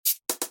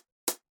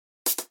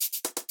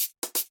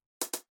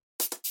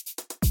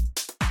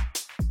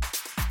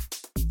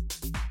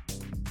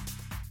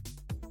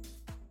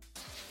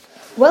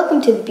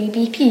Welcome to the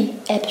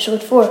BBP,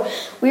 Episode 4.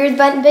 We are the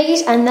Bantam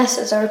Biggies and this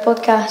is our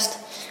podcast.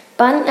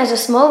 Bantam is a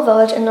small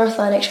village in North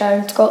Lanarkshire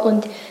in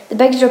Scotland. The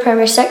Biggies are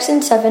primary 6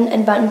 and 7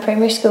 in Bantam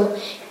Primary School.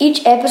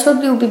 Each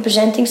episode we will be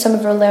presenting some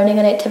of our learning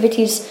and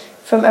activities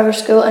from our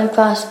school and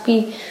Class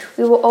B.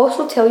 We will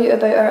also tell you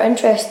about our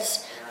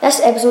interests. This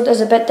episode is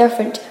a bit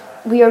different.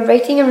 We are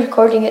writing and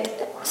recording it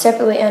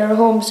separately in our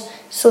homes.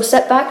 So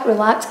sit back,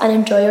 relax and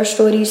enjoy our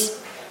stories.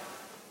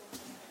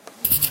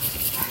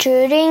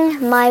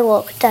 During my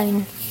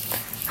lockdown.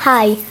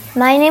 Hi,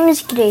 my name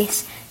is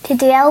Grace.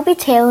 Today I'll be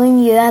telling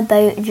you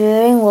about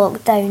during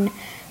lockdown.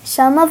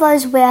 Some of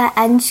us were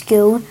in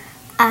school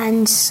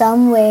and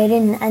some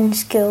weren't in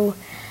school,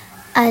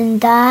 and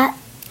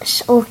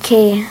that's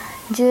okay.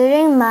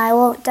 During my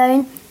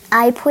lockdown,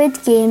 I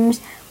played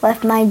games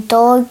with my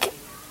dog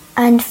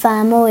and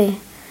family.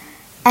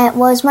 It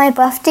was my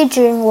birthday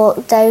during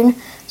lockdown,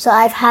 so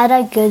I've had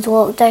a good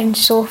lockdown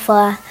so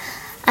far.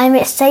 I'm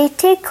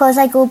excited because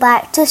I go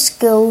back to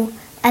school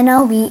in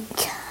a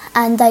week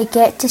and I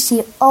get to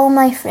see all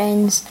my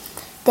friends.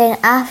 Then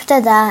after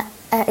that,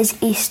 it is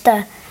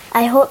Easter.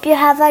 I hope you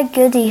have a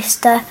good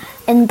Easter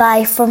and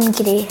bye from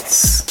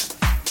Grace.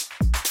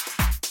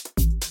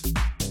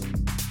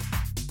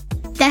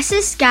 This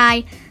is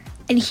Sky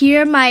and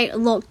here are my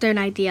lockdown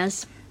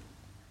ideas.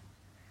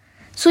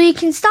 So you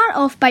can start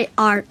off by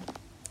art.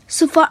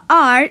 So for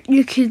art,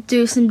 you could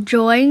do some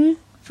drawing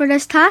for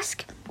this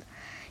task.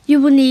 You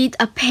will need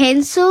a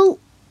pencil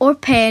or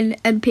pen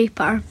and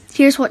paper.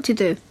 Here's what to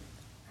do.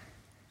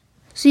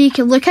 So you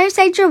can look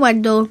outside your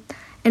window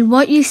and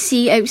what you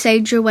see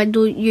outside your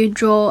window you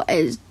draw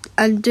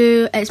and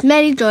do as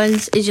many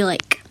drawings as you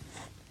like.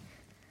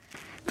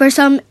 For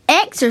some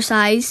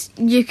exercise,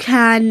 you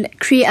can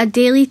create a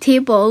daily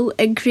table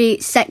and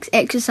create 6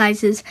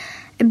 exercises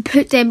and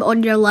put them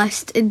on your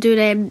list and do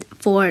them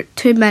for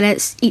 2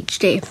 minutes each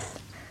day.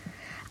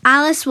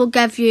 Alice will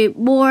give you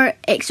more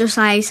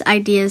exercise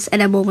ideas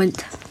in a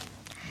moment.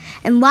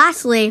 And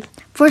lastly,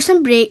 for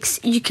some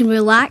breaks, you can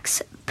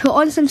relax, put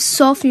on some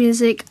soft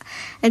music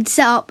and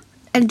sit up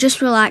and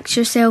just relax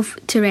yourself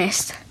to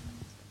rest.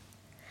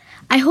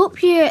 I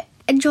hope you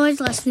enjoyed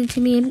listening to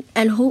me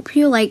and hope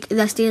you like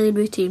this daily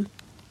routine.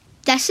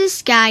 This is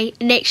Sky,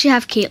 next you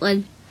have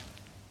Caitlin.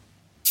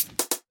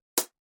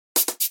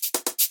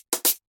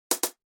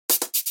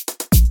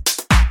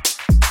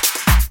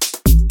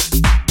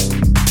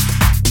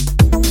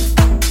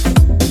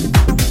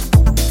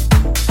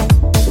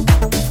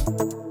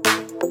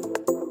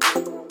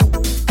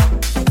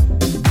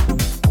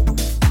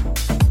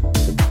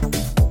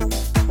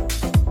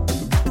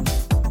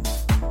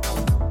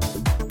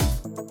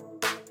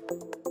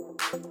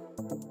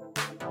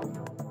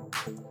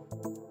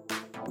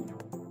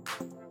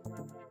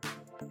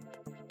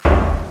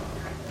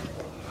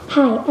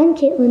 Hi, I'm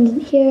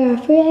Caitlin. Here are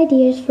 3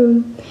 ideas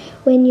from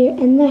when you're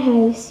in the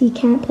house you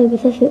can't play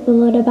with a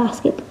football or a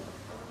basketball.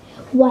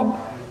 1.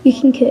 You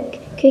can cook.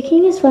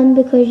 Cooking is fun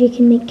because you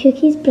can make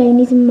cookies,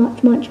 brownies and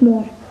much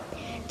more.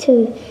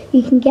 2.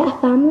 You can get a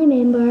family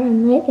member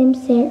and let them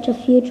search a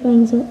few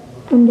drawings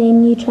and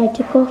then you try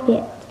to copy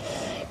it.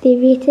 They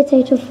rate it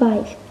out of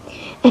 5.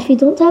 If you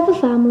don't have a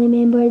family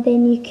member,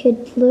 then you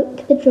could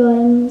look the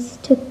drawings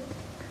to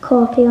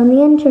copy on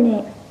the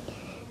internet.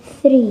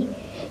 3.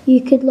 You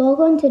could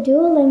log on to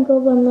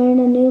Duolingo and learn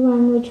a new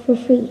language for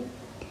free.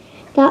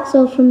 That's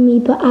all from me,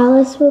 but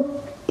Alice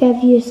will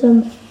give you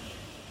some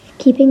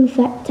keeping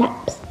fit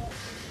tips.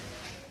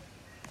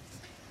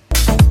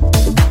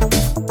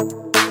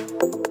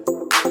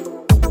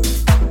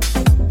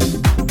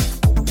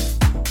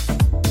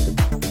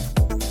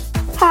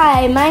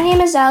 Hi, my name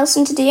is Alice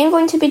and today I'm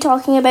going to be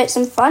talking about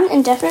some fun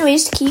and different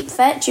ways to keep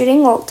fit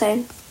during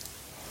lockdown.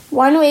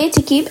 One way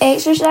to keep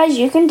exercise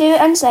you can do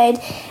inside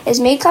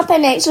is make up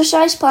an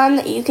exercise plan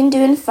that you can do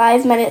in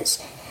 5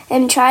 minutes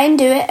and try and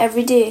do it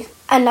every day.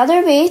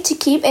 Another way to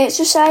keep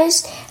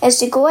exercise is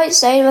to go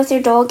outside with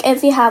your dog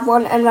if you have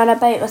one and run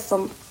about with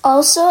them.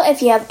 Also,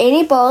 if you have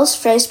any balls,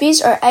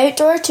 frisbees or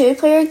outdoor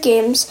 2-player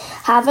games,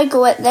 have a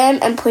go at them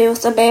and play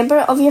with a member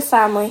of your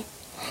family.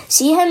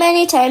 See how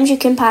many times you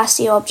can pass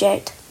the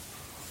object.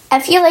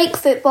 If you like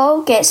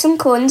football, get some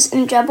cones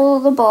and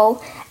dribble the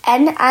ball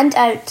in and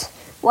out.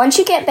 Once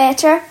you get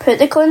better, put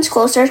the cones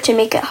closer to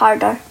make it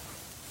harder.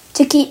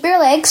 To keep your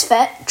legs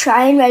fit,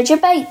 try and ride your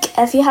bike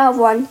if you have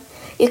one.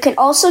 You can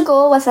also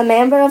go with a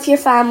member of your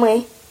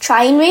family.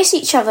 Try and race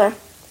each other.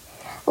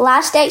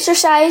 Last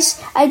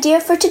exercise idea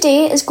for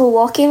today is go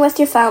walking with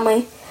your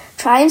family.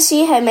 Try and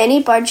see how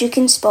many birds you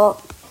can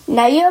spot.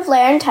 Now you have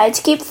learned how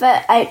to keep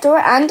fit outdoor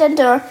and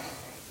indoor.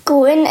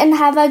 Go in and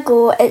have a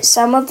go at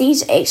some of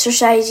these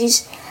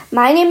exercises.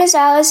 My name is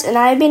Alice and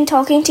I've been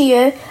talking to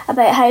you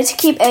about how to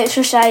keep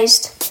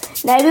exercised.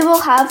 Now we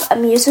will have a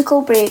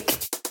musical break.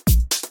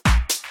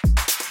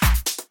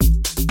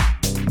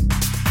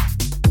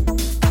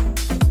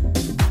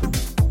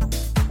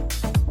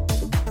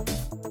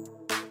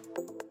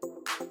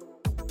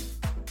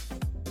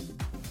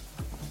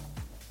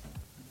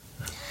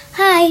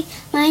 Hi,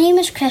 my name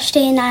is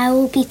Christy and I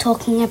will be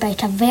talking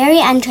about a very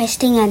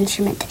interesting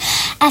instrument.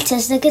 It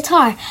is the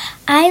guitar.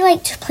 I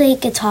like to play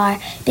guitar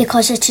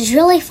because it is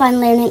really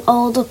fun learning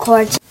all the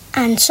chords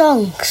and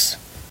songs.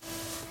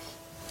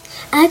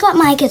 I got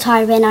my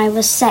guitar when I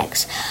was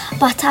 6,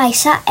 but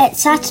it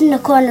sat in the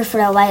corner for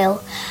a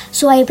while,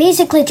 so I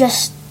basically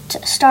just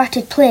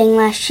started playing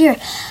last year,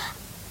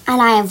 and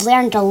I have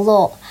learned a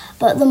lot.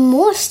 But the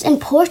most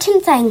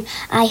important thing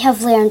I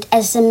have learned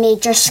is the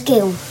major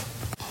scale.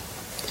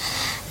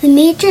 The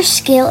major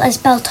scale is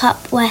built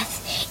up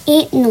with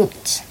 8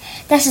 notes.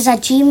 This is a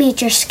G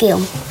major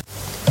scale.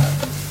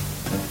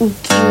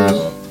 G,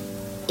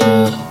 A,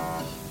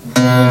 B,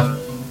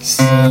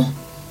 C,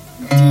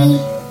 D,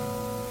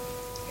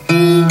 E,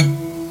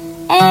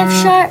 F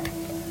sharp,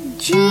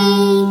 G.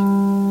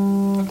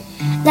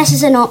 This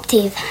is an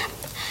octave.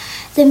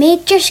 The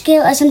major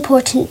scale is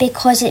important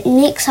because it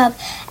makes up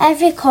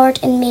every chord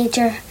in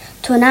major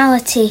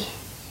tonality.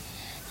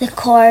 The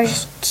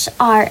chords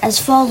are as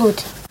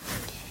followed: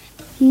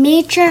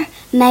 major,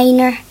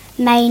 minor,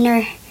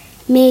 minor,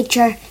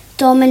 major,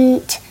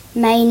 dominant,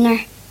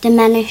 minor,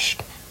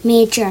 diminished,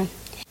 major.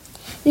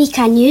 We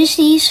can use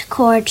these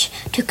chords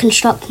to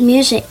construct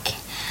music.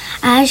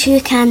 As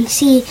you can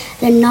see,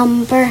 the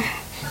number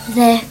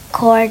the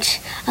chords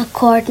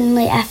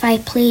accordingly if I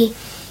play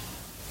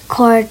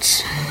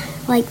chords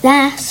like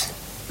this.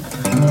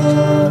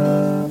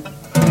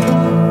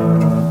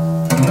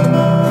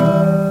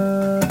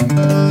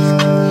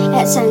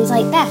 It sounds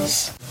like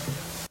this.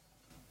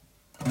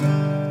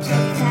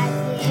 25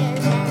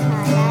 years and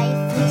my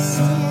life is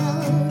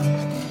still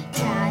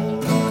trying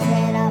to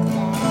get up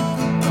that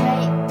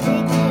great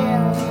big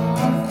hill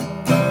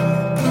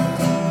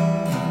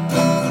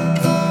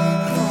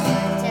for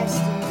a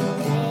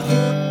destination.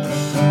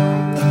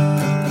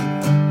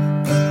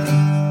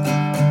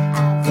 I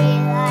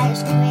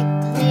realized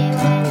quickly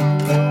when I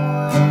knew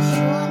I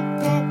should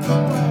that the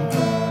world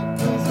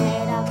was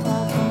made up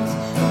of this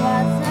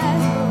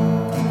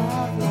brotherhood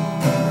of man.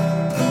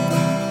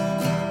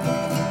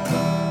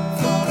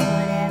 For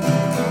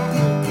whatever that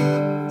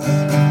means.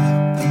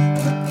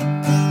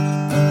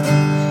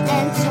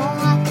 And so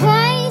I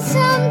cry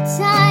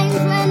sometimes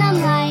when I'm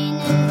lying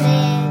in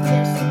bed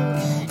just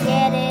to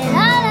get it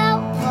all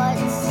out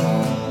what's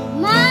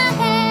in my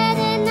head,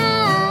 and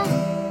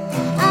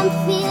I'm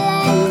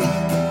feeling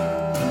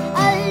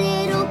a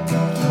little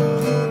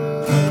peculiar.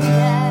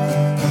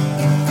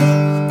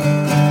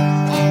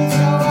 And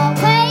so I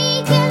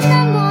wake in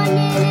the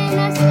morning and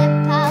I step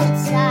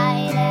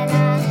outside and I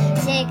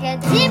take a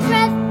deep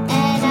breath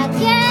and I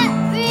get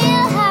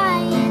real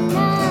high and I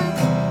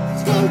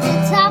scream to the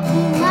top of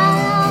my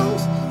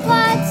lungs,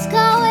 what's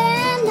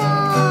going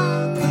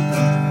on?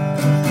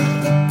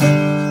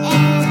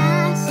 And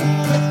I say,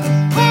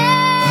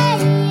 hey,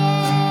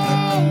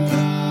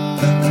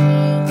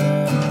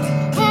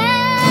 hey,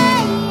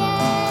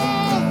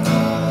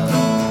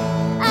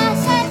 I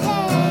said,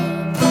 hey,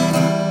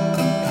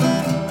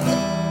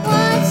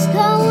 what's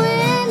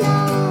going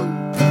on?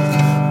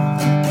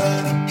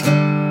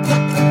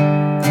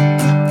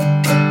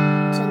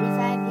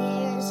 25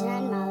 years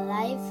and my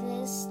life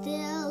is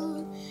still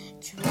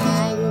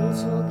trying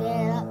to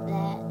get up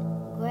that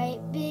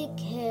great big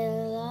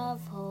hill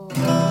of hope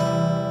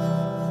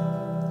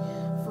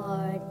for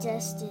a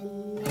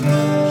destination.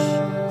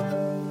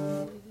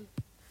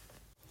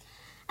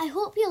 I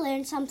hope you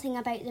learned something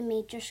about the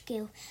major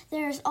scale.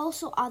 There's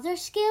also other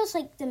scales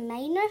like the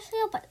minor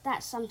scale, but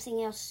that's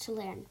something else to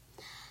learn.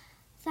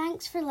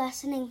 Thanks for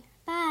listening.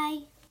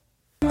 Bye.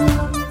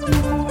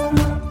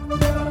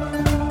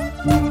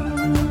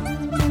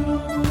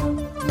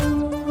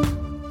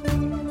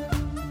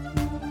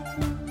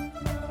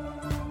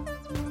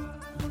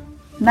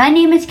 My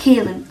name is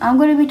Kaylin. I'm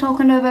going to be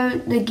talking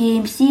about the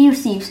game Sea of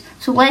Thieves.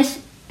 So let's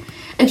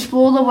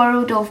explore the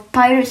world of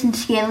pirates and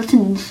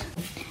skeletons.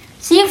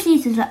 Sea of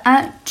Thieves is an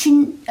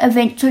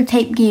action-adventure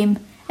type game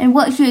in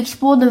which you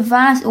explore the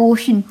vast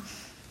ocean,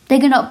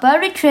 digging up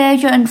buried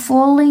treasure and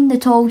following the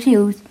tall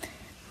tales.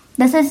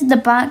 This is the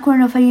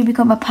background of how you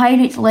become a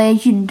pirate's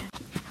legend.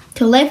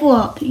 To level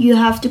up, you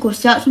have to go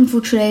searching for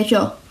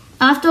treasure.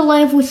 After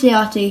level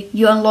 30,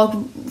 you unlock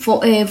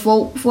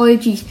vault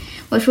voyages,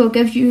 which will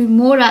give you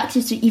more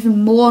access to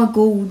even more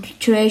gold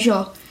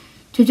treasure.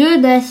 To do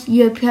this,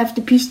 you have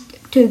to piece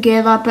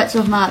together bits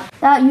of map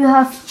that you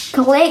have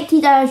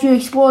collected as you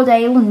explore the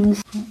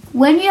islands.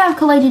 When you have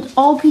collected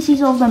all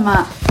pieces of the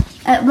map,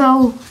 it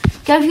will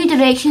give you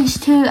directions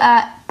to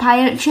a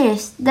pirate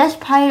chest. This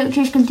pirate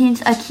chest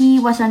contains a key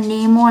with a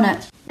name on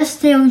it. This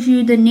tells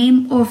you the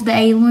name of the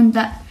island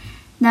that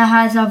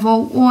has a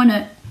vault on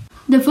it.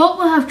 The vault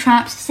will have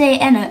traps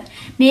set in it,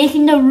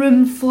 making the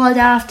room flood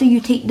after you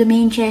take the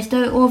main chest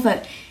out of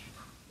it,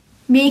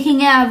 making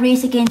it a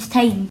race against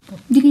time.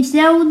 You can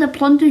sell the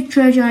plundered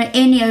treasure at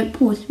any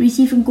outpost,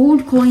 receiving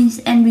gold coins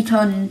in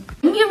return.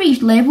 When you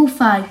reach level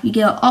 5, you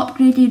get an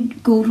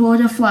upgraded gold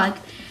roller flag.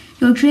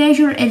 Your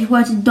treasure is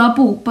worth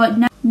double, but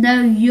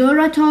now you're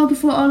a target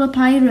for other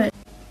pirates.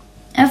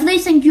 If they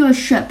sink your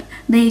ship,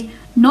 they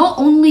not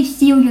only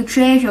steal your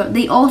treasure,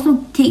 they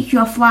also take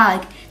your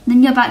flag.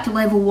 Then you're back to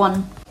level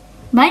 1.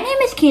 My name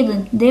is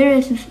Kaylin. There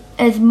is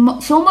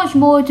so much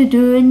more to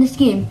do in this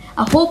game.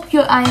 I hope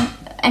I'm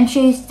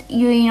interested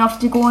you enough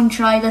to go and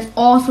try this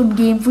awesome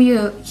game for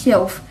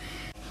yourself.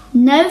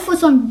 Now for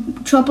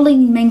some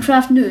troubling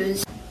Minecraft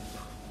news.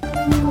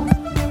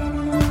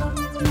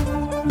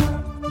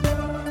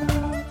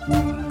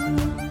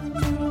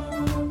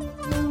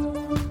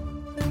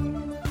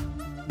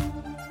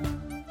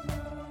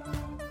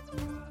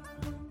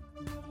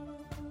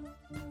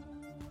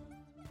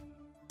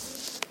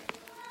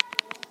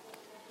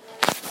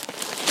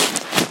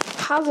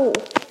 Hello,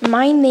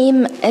 my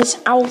name is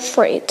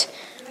Alfred,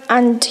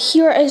 and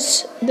here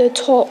is the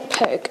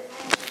topic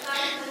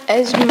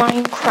is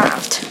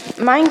Minecraft.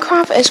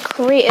 Minecraft is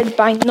created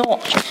by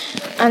Notch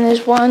and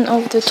is one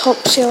of the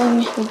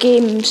top-selling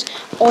games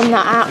on the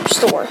App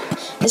Store.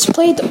 It's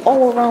played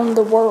all around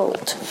the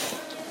world.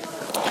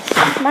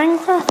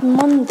 Minecraft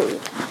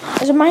Monday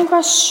is a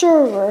Minecraft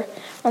server,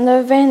 and the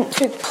event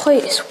took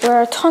place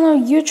where a ton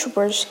of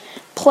YouTubers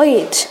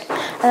played,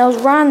 and it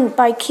was ran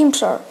by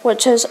Keemstar,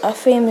 which is a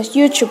famous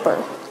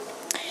YouTuber.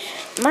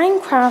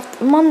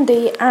 Minecraft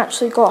Monday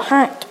actually got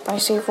hacked by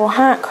several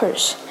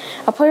hackers.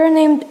 A player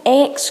named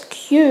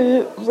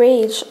XQ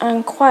raged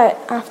and quit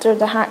after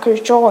the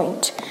hackers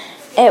joined.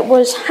 It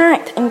was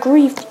hacked and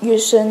griefed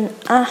using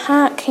a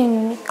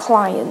hacking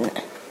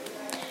client.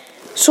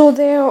 So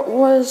there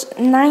was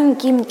 9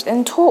 games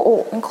in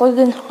total,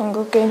 including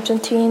Hunger Games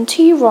and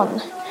TNT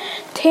Run.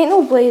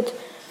 Technoblade,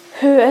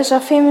 who is a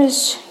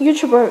famous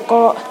YouTuber,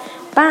 got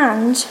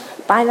banned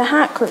by the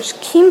hackers.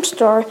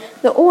 Keemstar,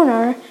 the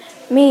owner,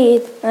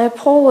 made an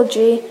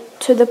apology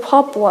to the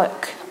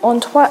public on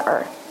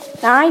Twitter.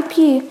 The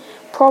IP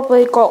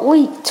probably got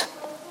leaked,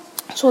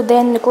 so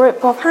then the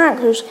group of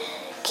hackers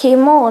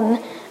came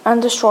on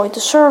and destroyed the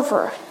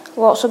server.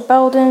 Lots of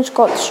buildings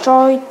got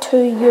destroyed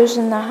too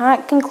using the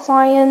hacking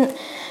client.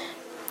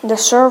 The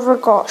server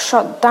got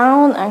shut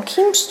down, and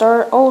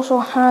Keemstar also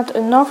had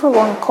another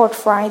one called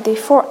Friday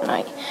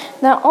Fortnite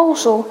that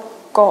also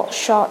got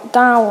shut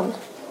down.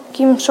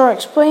 Keemstar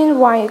explained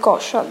why it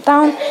got shut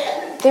down.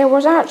 There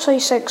was actually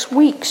 6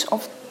 weeks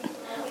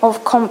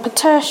of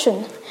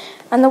competition,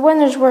 and the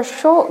winners were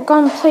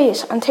Shotgun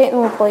Place and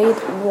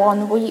Technoblade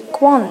won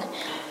week 1.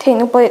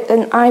 Technoblade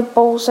and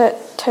Eyeballs It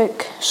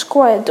took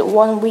Squid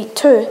won week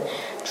 2.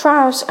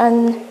 Travs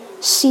and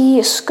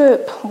C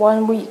Scoop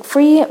won week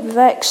 3.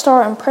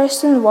 Vexstar and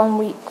Preston won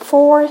week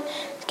 4.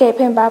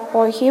 Escaping Bad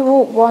Boy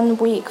Hero won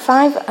week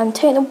 5, and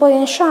Technoblade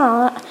and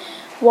Shat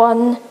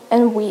won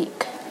in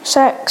week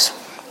 6.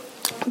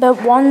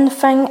 But one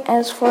thing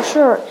is for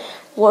sure,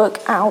 look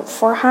out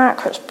for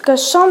hackers,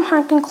 because some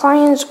hacking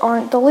clients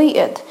aren't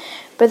deleted.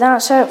 But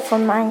that's it for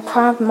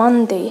Minecraft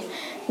Monday.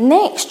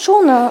 Next,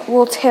 Jonah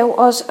will tell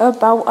us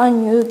about a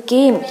new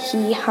game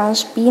he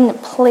has been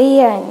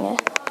playing.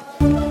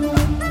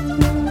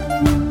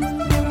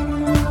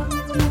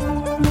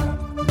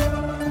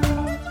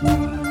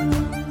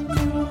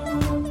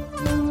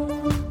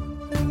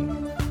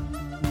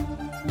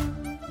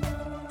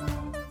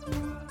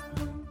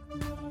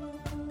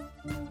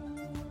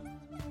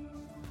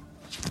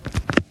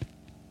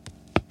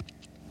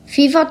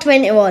 FIFA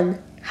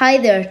 21. Hi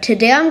there,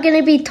 today I'm going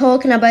to be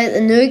talking about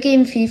the new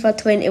game FIFA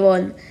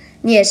 21.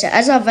 Yes, it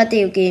is a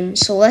video game,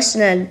 so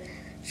listen in.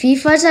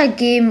 FIFA is a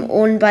game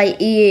owned by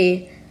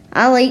EA.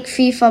 I like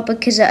FIFA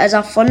because it is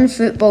a fun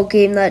football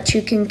game that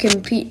you can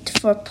compete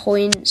for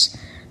points,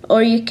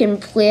 or you can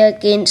play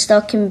against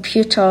a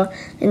computer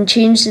and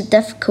change the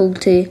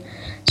difficulty.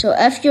 So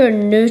if you're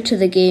new to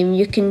the game,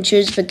 you can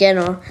choose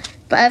beginner,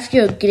 but if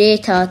you're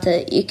great at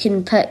it, you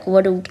can pick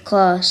world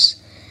class.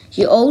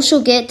 You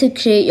also get to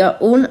create your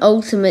own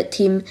ultimate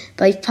team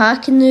by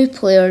packing new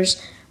players,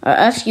 or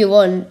if you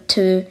want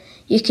to,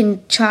 you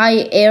can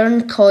try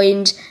earn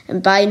coins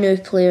and buy new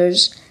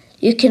players.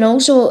 You can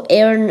also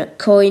earn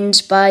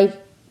coins by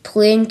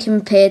playing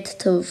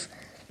competitive.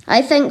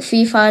 I think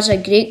FIFA is a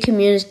great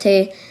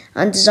community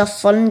and is a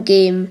fun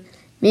game.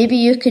 Maybe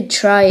you could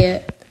try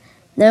it.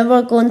 Now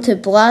we're going to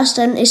blast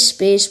into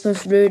space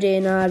with Rudy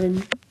and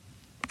Aaron.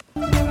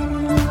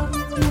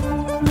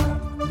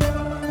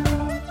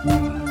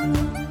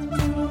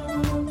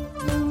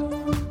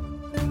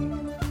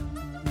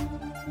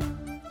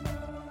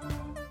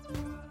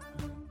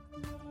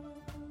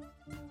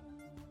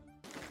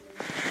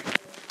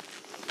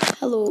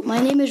 Hello, my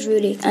name is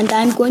Rudy, and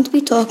I'm going to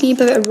be talking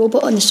about a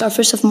robot on the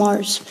surface of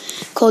Mars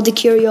called the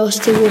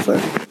Curiosity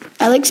rover.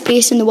 I like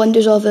space and the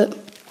wonders of it.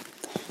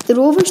 The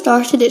rover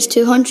started its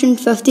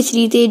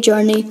 253-day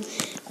journey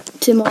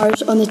to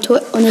Mars on the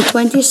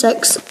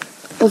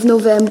 26th of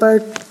November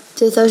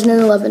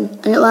 2011,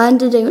 and it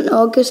landed in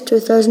August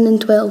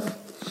 2012.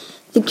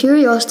 The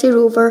Curiosity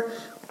rover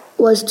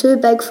was too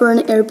big for an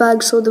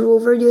airbag, so the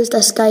rover used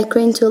a sky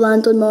crane to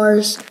land on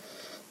Mars.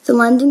 The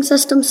landing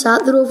system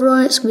sat the rover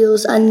on its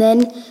wheels, and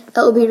then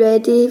it'll be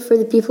ready for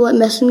the people at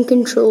Mission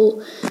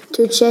Control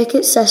to check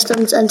its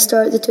systems and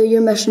start the 2-year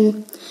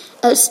mission.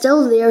 It's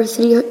still there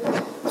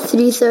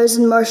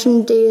 3,000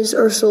 Martian days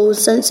or so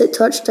since it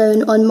touched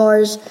down on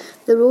Mars.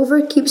 The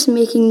rover keeps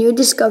making new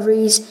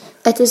discoveries.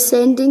 It is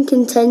sending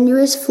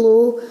continuous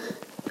flow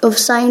of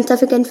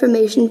scientific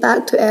information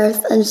back to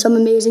Earth and some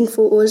amazing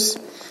photos.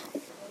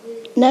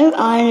 Now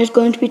Aaron is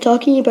going to be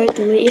talking about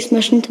the latest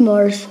mission to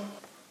Mars.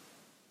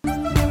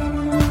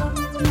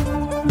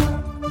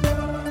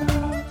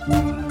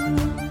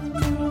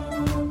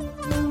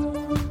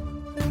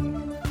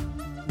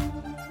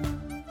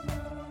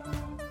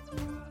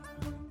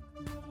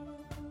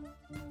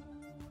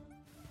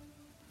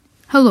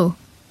 Hello,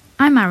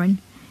 I'm Aaron,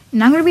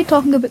 and I'm going to be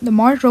talking about the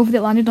Mars rover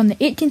that landed on the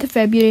 18th of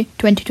February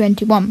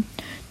 2021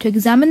 to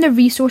examine the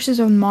resources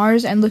on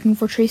Mars and looking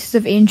for traces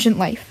of ancient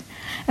life,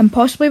 and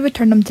possibly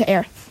return them to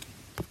Earth.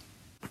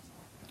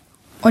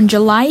 On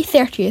July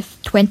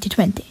 30th,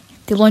 2020,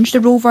 they launched the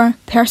rover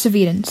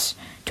Perseverance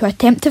to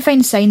attempt to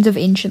find signs of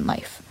ancient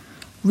life,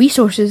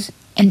 resources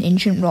in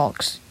ancient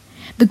rocks.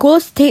 The goal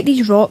is to take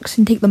these rocks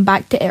and take them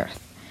back to Earth.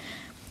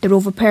 The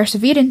rover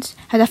Perseverance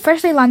had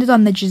officially landed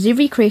on the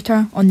Jezero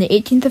crater on the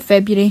 18th of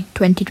February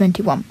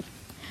 2021,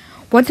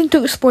 wanting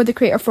to explore the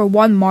crater for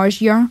 1 Mars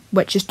year,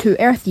 which is 2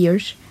 Earth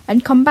years,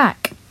 and come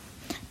back.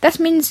 This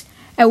means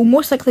it will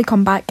most likely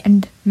come back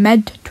in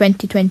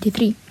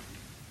mid-2023.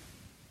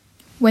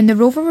 When the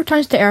rover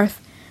returns to Earth,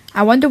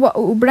 I wonder what it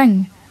will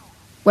bring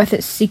with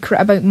its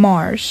secret about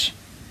Mars.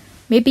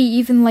 Maybe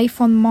even life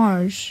on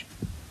Mars.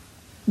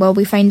 Will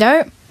we find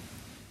out?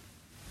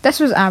 This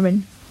was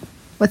Aaron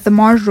with the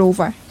Mars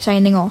rover,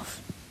 signing off.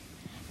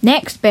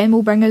 Next, Ben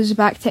will bring us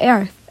back to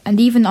Earth, and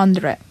even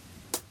under it.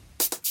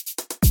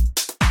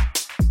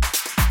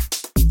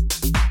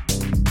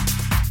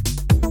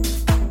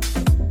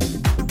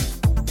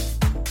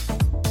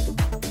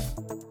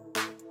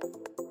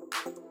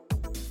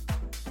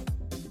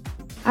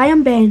 I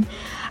am Ben.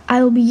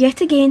 I will be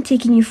yet again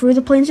taking you through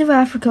the plains of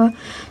Africa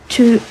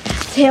to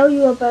tell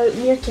you about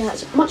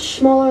meerkats, much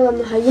smaller than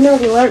the hyena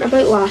we learnt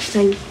about last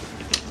time.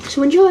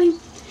 So enjoy!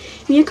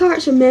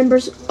 Meerkats are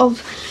members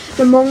of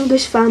the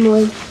mongoose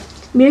family.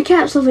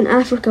 Meerkats live in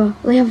Africa.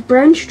 They have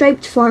brown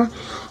striped fur,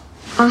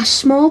 a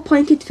small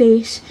pointed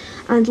face,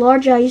 and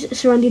large eyes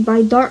surrounded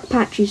by dark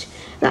patches.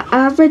 The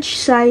average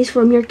size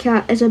for a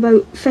meerkat is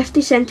about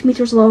 50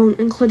 centimetres long,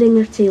 including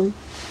their tail.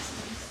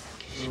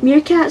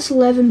 Meerkats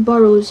live in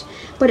burrows,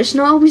 but it's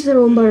not always their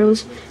own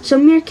burrows.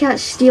 Some meerkats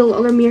steal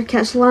other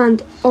meerkats'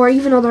 land, or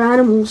even other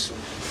animals.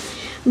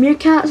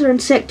 Meerkats are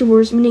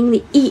insectivores, meaning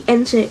they eat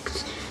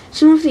insects.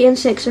 Some of the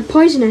insects are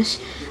poisonous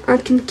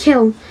and can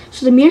kill,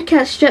 so the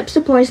meerkat strips the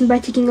poison by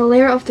taking a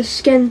layer of the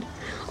skin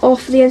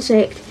off the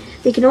insect.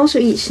 They can also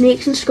eat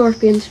snakes and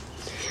scorpions.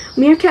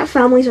 Meerkat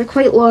families are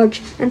quite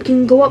large and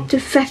can go up to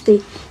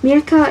 50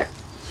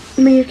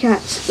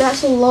 meerkats.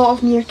 That's a lot of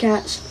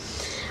meerkats.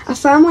 A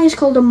family is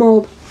called a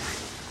mob.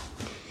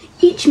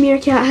 Each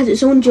meerkat has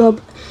its own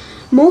job.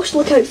 Most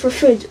look out for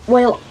food,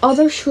 while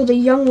others show the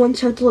young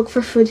ones how to look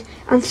for food,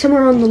 and some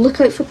are on the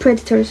lookout for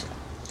predators.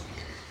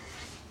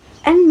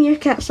 In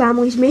meerkat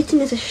families,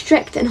 mating is a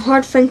strict and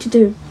hard thing to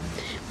do,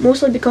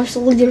 mostly because the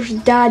leader's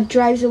dad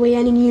drives away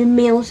any new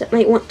males that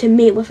might want to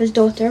mate with his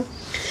daughter,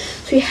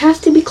 so you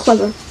have to be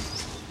clever.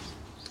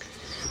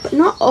 But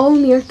not all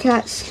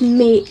meerkats can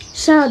mate.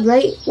 Sad,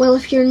 right? Well,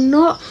 if you're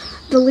not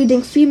the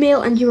leading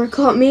female and you were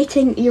caught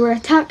mating, you were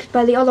attacked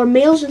by the other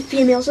males and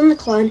females in the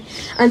clan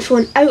and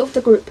thrown out of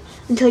the group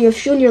until you have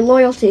shown your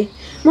loyalty,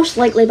 most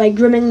likely by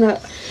grooming the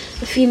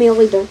female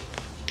leader.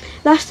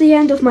 That's the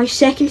end of my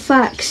second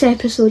facts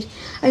episode.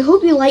 I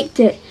hope you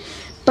liked it.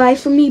 Bye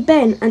from me,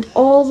 Ben, and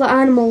all the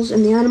animals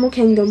in the animal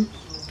kingdom.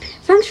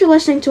 Thanks for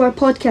listening to our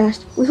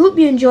podcast. We hope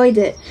you enjoyed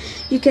it.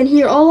 You can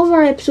hear all of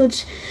our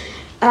episodes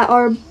at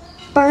our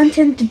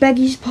Bantam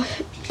Biggies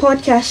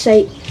podcast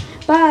site.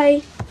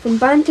 Bye from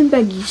Bantam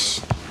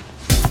Biggies.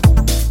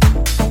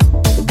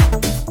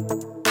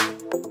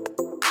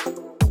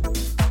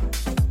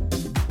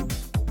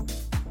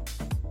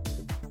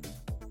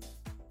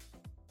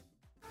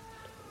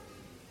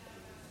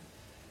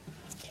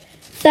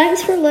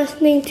 Thanks for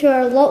listening to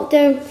our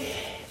lockdown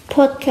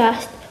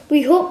podcast.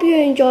 We hope you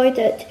enjoyed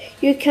it.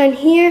 You can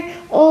hear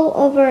all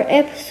of our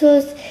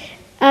episodes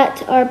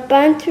at our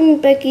Bantam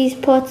Biggies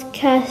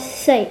podcast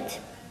site.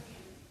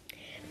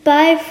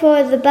 Bye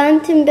for the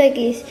Bantam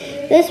Biggies.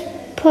 This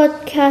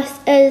podcast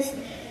is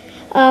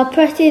a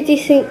Pretty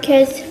Decent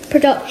Kids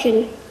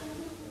production.